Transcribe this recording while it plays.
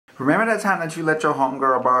Remember that time that you let your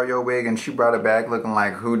homegirl borrow your wig and she brought it back looking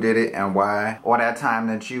like who did it and why? Or that time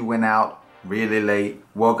that you went out really late,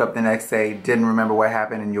 woke up the next day, didn't remember what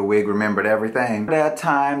happened and your wig remembered everything? That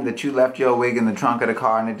time that you left your wig in the trunk of the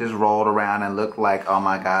car and it just rolled around and looked like, oh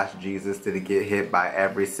my gosh, Jesus, did it get hit by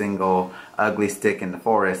every single ugly stick in the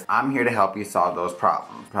forest? I'm here to help you solve those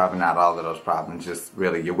problems. Probably not all of those problems, just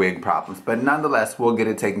really your wig problems. But nonetheless, we'll get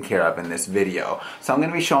it taken care of in this video. So I'm going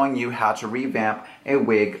to be showing you how to revamp a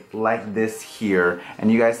wig like this here.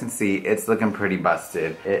 And you guys can see it's looking pretty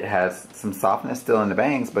busted. It has some softness still in the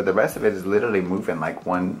bangs, but the rest of it is literally moving like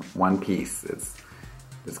one piece.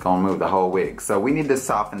 It's gonna move the whole wig. So we need to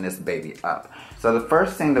soften this baby up. So the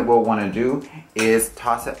first thing that we'll want to do is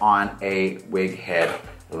toss it on a wig head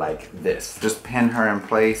like this. Just pin her in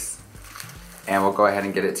place and we'll go ahead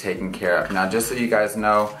and get it taken care of. Now just so you guys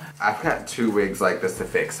know, I've got 2 wigs like this to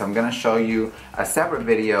fix. So I'm gonna show you a separate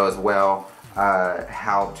video as well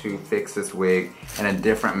how to fix this wig in a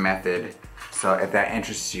different method. So if that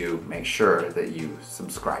interests you, make sure that you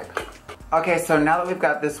subscribe. Okay, so now that we've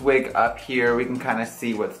got this wig up here, we can kind of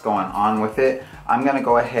see what's going on with it. I'm gonna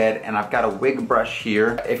go ahead and I've got a wig brush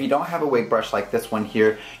here. If you don't have a wig brush like this one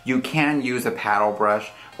here, you can use a paddle brush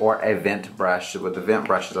or a vent brush. With the vent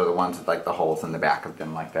brushes are the ones with like the holes in the back of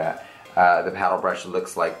them like that. The paddle brush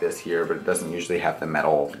looks like this here, but it doesn't usually have the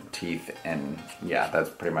metal teeth, and yeah, that's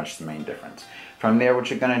pretty much the main difference. From there, what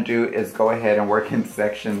you're gonna do is go ahead and work in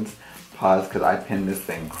sections. Pause, because I pinned this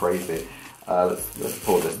thing crazy. Let's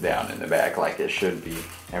pull this down in the back like it should be.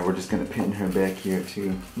 And we're just gonna pin her back here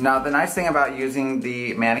too. Now the nice thing about using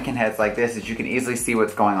the mannequin heads like this is you can easily see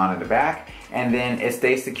what's going on in the back, and then it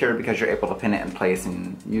stays secure because you're able to pin it in place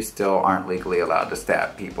and you still aren't legally allowed to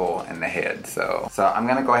stab people in the head. So I'm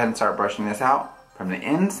gonna go ahead and start brushing this out from the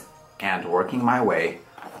ends and working my way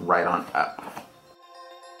right on up.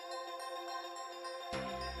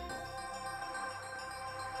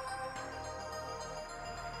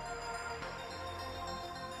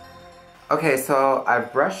 Okay, so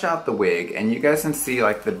I've brushed out the wig and you guys can see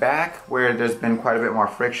like the back where there's been quite a bit more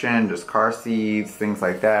friction, just car seats, things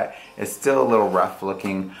like that. It's still a little rough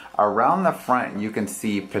looking. Around the front you can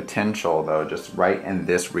see potential though, just right in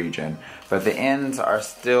this region. But the ends are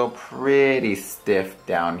still pretty stiff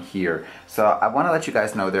down here. So I want to let you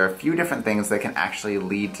guys know there are a few different things that can actually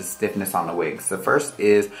lead to stiffness on the wigs. The first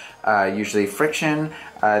is usually friction.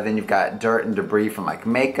 Then you've got dirt and debris from like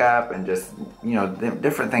makeup and just, you know,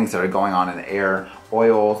 different things that are going on in the air.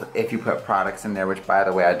 Oils, if you put products in there, which by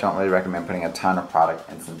the way, I don't really recommend putting a ton of product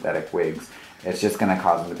in synthetic wigs. It's just going to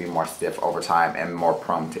cause them to be more stiff over time and more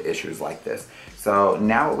prone to issues like this. So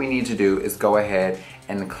now what we need to do is go ahead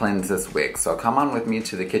and cleanse this wig. So come on with me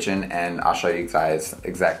to the kitchen and I'll show you guys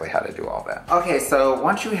exactly how to do all that. Okay, so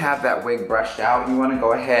once you have that wig brushed out, you want to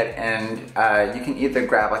go ahead and you can either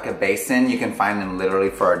grab like a basin. You can find them literally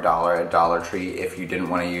for $1 at Dollar Tree if you didn't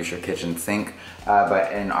want to use your kitchen sink.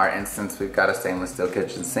 But in our instance, we've got a stainless steel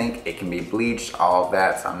kitchen sink. It can be bleached, all of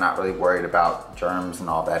that, so I'm not really worried about germs and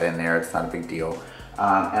all that in there. It's not a big deal.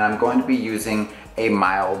 And I'm going to be using a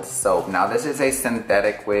mild soap. Now this is a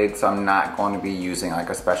synthetic wig, so I'm not going to be using like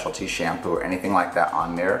a specialty shampoo or anything like that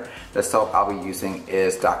on there. The soap I'll be using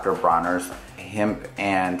is Dr. Bronner's Hemp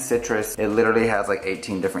and Citrus. It literally has like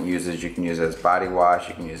 18 different uses. You can use it as body wash,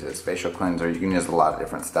 you can use it as facial cleanser, you can use a lot of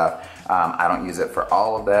different stuff. I don't use it for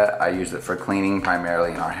all of that. I use it for cleaning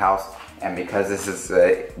primarily in our house. And because this is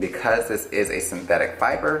a synthetic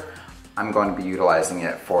fiber, I'm going to be utilizing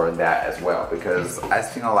it for that as well, because I've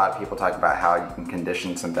seen a lot of people talk about how you can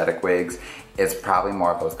condition synthetic wigs. It's probably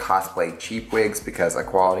more of those cosplay cheap wigs, because a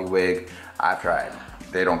quality wig, I've tried,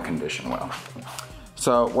 they don't condition well.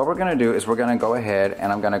 So what we're gonna do is we're gonna go ahead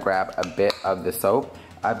and I'm gonna grab a bit of the soap.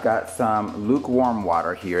 I've got some lukewarm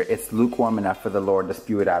water here. It's lukewarm enough for the Lord to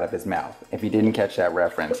spew it out of his mouth. If you didn't catch that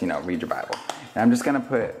reference, you know, read your Bible. And I'm just gonna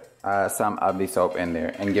put some of the soap in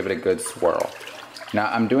there and give it a good swirl. Now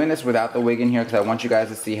I'm doing this without the wig in here because I want you guys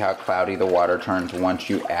to see how cloudy the water turns once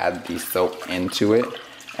you add the soap into it.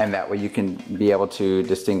 And that way you can be able to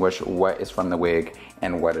distinguish what is from the wig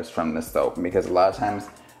and what is from the soap. Because a lot of times,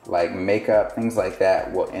 like makeup, things like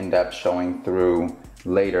that will end up showing through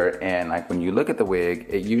later, and like when you look at the wig,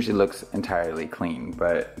 it usually looks entirely clean,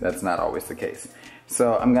 but that's not always the case.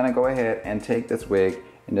 So I'm gonna go ahead and take this wig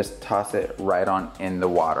and just toss it right on in the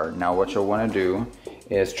water. Now what you'll wanna do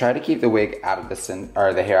is try to keep the wig out of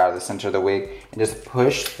the hair out of the center of the wig, and just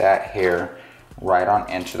push that hair right on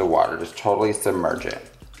into the water. Just totally submerge it.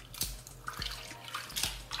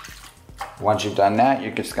 Once you've done that,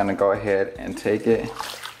 you're just gonna go ahead and take it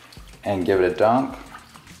and give it a dunk.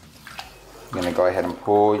 You're gonna go ahead and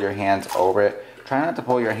pull your hands over it try not to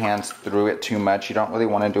pull your hands through it too much. You don't really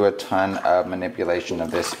want to do a ton of manipulation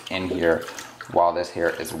of this in here while this hair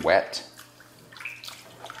is wet.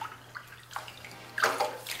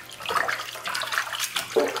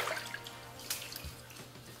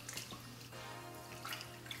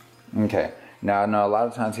 Okay, now I know a lot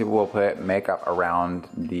of times people will put makeup around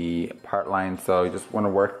the part line, so you just want to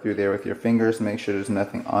work through there with your fingers, make sure there's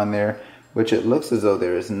nothing on there, which it looks as though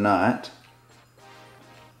there is not.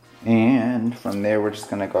 And from there we're just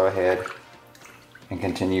going to go ahead and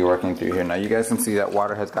continue working through here. Now you guys can see that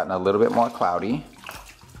water has gotten a little bit more cloudy.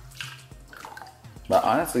 But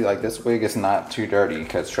honestly, like, this wig is not too dirty,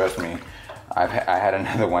 because trust me, I had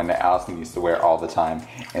another one that Allison used to wear all the time,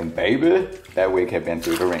 and baby, that wig had been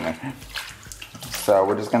through the ringer. So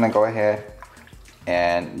we're just gonna go ahead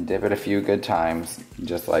and dip it a few good times,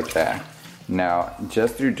 just like that. Now,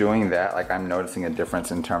 just through doing that, like, I'm noticing a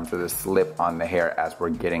difference in terms of the slip on the hair as we're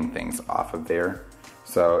getting things off of there.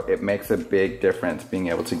 So it makes a big difference being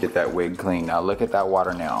able to get that wig clean. Now look at that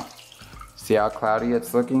water now. See how cloudy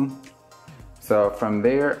it's looking? So from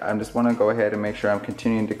there, I just want to go ahead and make sure I'm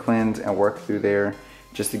continuing to cleanse and work through there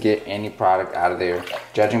just to get any product out of there.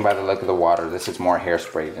 Judging by the look of the water, this is more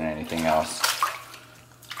hairspray than anything else.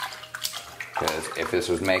 Because if this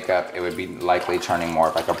was makeup, it would be likely turning more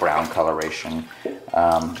of like a brown coloration.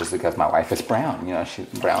 Just because my wife is brown, you know, she's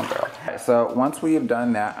a brown girl. So once we have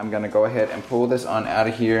done that, I'm gonna go ahead and pull this on out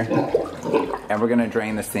of here, and we're gonna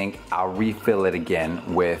drain the sink. I'll refill it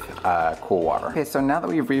again with cool water. Okay, so now that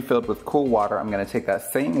we've refilled with cool water, I'm gonna take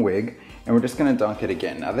that same wig and we're just gonna dunk it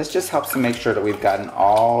again. Now this just helps to make sure that we've gotten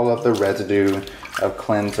all of the residue of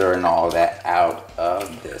cleanser and all of that out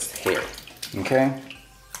of this hair, okay?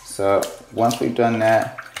 So once we've done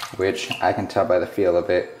that, which I can tell by the feel of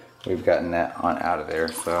it, we've gotten that on out of there,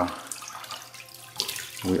 so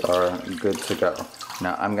we are good to go.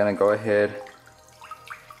 Now I'm gonna go ahead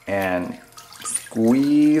and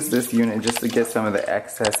squeeze this unit just to get some of the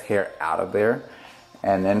excess hair out of there.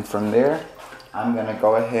 And then from there, I'm gonna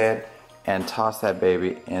go ahead and toss that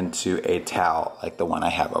baby into a towel like the one I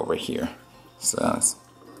have over here. So let's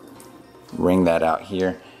wring that out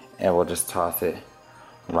here, and we'll just toss it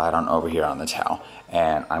right on over here on the towel.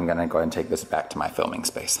 And I'm gonna go ahead and take this back to my filming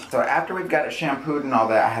space. So after we've got it shampooed and all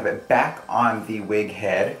that, I have it back on the wig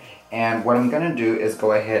head. And what I'm gonna do is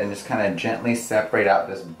go ahead and just kind of gently separate out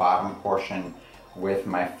this bottom portion with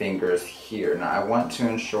my fingers here. Now I want to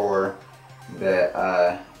ensure that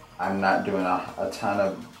I'm not doing a ton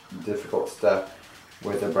of difficult stuff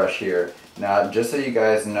with the brush here. Now just so you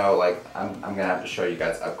guys know, like, I'm gonna have to show you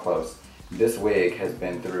guys up close. This wig has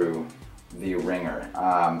been through the ringer.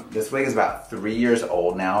 This wig is about 3 years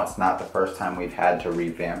old now. It's not the first time we've had to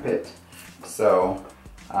revamp it. So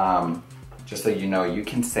just so you know, you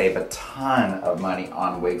can save a ton of money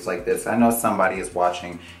on wigs like this. I know somebody is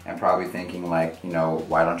watching and probably thinking, like, you know,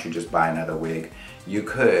 why don't you just buy another wig? You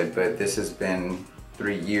could, but this has been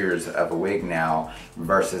 3 years of a wig now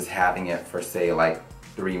versus having it for, say, like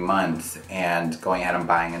 3 months and going out and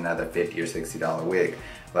buying another $50 or $60 wig.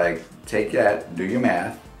 Like, take that, do your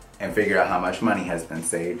math, and figure out how much money has been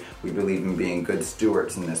saved. We believe in being good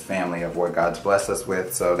stewards in this family of what God's blessed us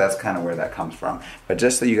with, so that's kind of where that comes from. But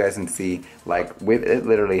just so you guys can see, like, with it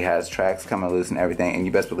literally has tracks coming loose and everything, and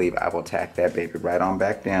you best believe I will tack that baby right on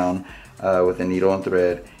back down with a needle and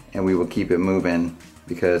thread, and we will keep it moving,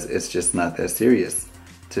 because it's just not that serious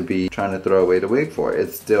to be trying to throw away the wig for.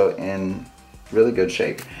 It's still in really good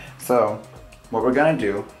shape. So what we're gonna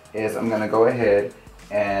do is I'm gonna go ahead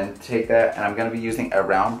and take that, and I'm gonna be using a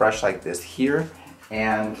round brush like this here,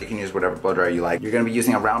 and you can use whatever blow dryer you like. You're gonna be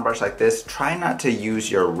using a round brush like this. Try not to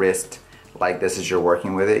use your wrist like this as you're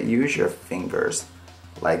working with it. Use your fingers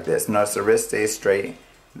like this. Notice the wrist stays straight,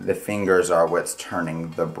 the fingers are what's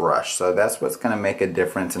turning the brush. So that's what's gonna make a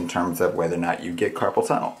difference in terms of whether or not you get carpal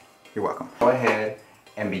tunnel. You're welcome. Go ahead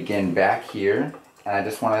and begin back here, and I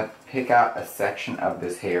just wanna pick out a section of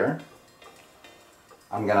this hair.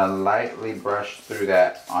 I'm gonna lightly brush through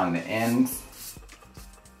that on the ends,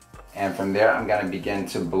 and from there I'm gonna begin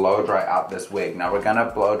to blow dry out this wig. Now we're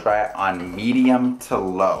gonna blow dry it on medium to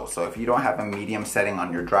low. So if you don't have a medium setting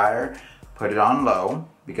on your dryer, put it on low,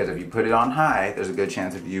 because if you put it on high, there's a good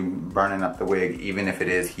chance of you burning up the wig, even if it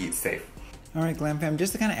is heat safe. Alright, Glam Fam,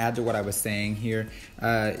 just to kind of add to what I was saying here,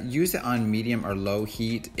 use it on medium or low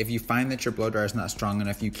heat. If you find that your blow dryer is not strong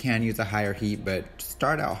enough, you can use a higher heat, but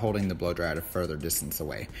start out holding the blow dryer at a further distance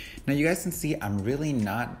away. Now you guys can see I'm really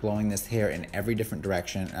not blowing this hair in every different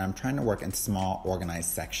direction, and I'm trying to work in small,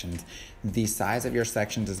 organized sections. The size of your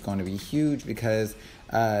sections is going to be huge because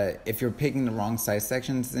if you're picking the wrong size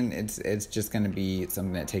sections, then it's just going to be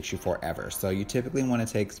something that takes you forever. So you typically want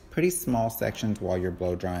to take pretty small sections while you're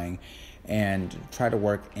blow drying and try to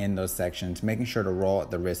work in those sections, making sure to roll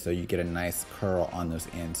at the wrist so you get a nice curl on those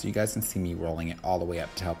ends. So you guys can see me rolling it all the way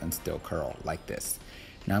up to help instill curl like this.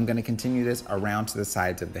 Now I'm going to continue this around to the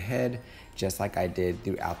sides of the head, just like I did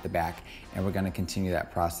throughout the back, and we're going to continue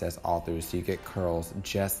that process all through so you get curls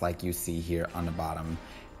just like you see here on the bottom.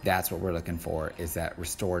 That's what we're looking for, is that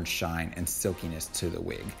restored shine and silkiness to the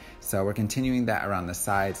wig. So we're continuing that around the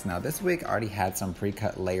sides. Now this wig already had some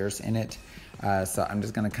pre-cut layers in it, so I'm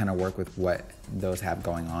just gonna kind of work with what those have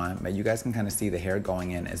going on. But you guys can kind of see the hair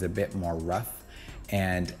going in is a bit more rough,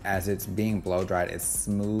 and as it's being blow dried, it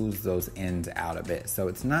smooths those ends out a bit. So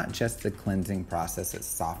it's not just the cleansing process that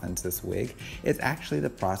softens this wig, it's actually the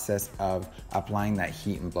process of applying that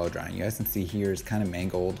heat and blow drying. You guys can see here it's kind of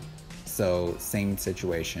mangled. So same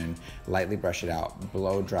situation, lightly brush it out,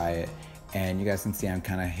 blow dry it, and you guys can see I'm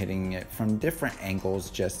kind of hitting it from different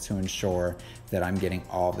angles just to ensure that I'm getting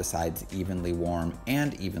all of the sides evenly warm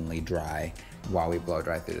and evenly dry while we blow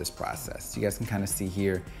dry through this process. You guys can kind of see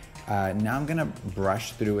here. Now I'm gonna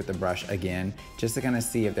brush through with the brush again, just to kind of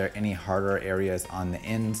see if there are any harder areas on the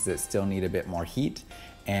ends that still need a bit more heat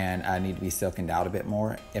and need to be silkened out a bit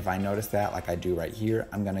more. If I notice that, like I do right here,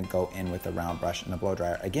 I'm gonna go in with a round brush and a blow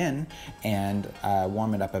dryer again and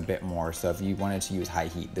warm it up a bit more. So if you wanted to use high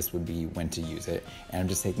heat, this would be when to use it. And I'm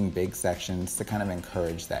just taking big sections to kind of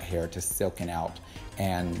encourage that hair to silken out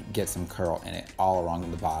and get some curl in it all along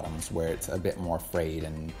the bottoms where it's a bit more frayed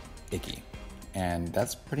and icky. And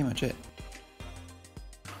that's pretty much it.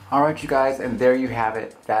 Alright you guys, and there you have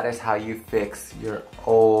it. That is how you fix your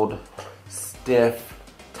old, stiff,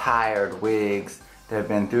 tired wigs that have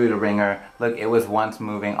been through the ringer. Look, it was once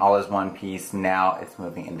moving all as one piece, now it's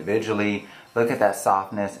moving individually. Look at that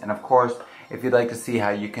softness, and of course, if you'd like to see how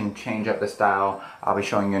you can change up the style, I'll be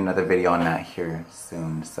showing you another video on that here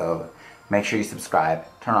soon. So make sure you subscribe,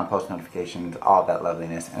 turn on post notifications, all that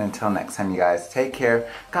loveliness, and until next time you guys, take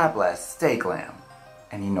care, God bless, stay glam,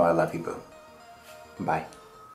 and you know I love you, boo. Bye.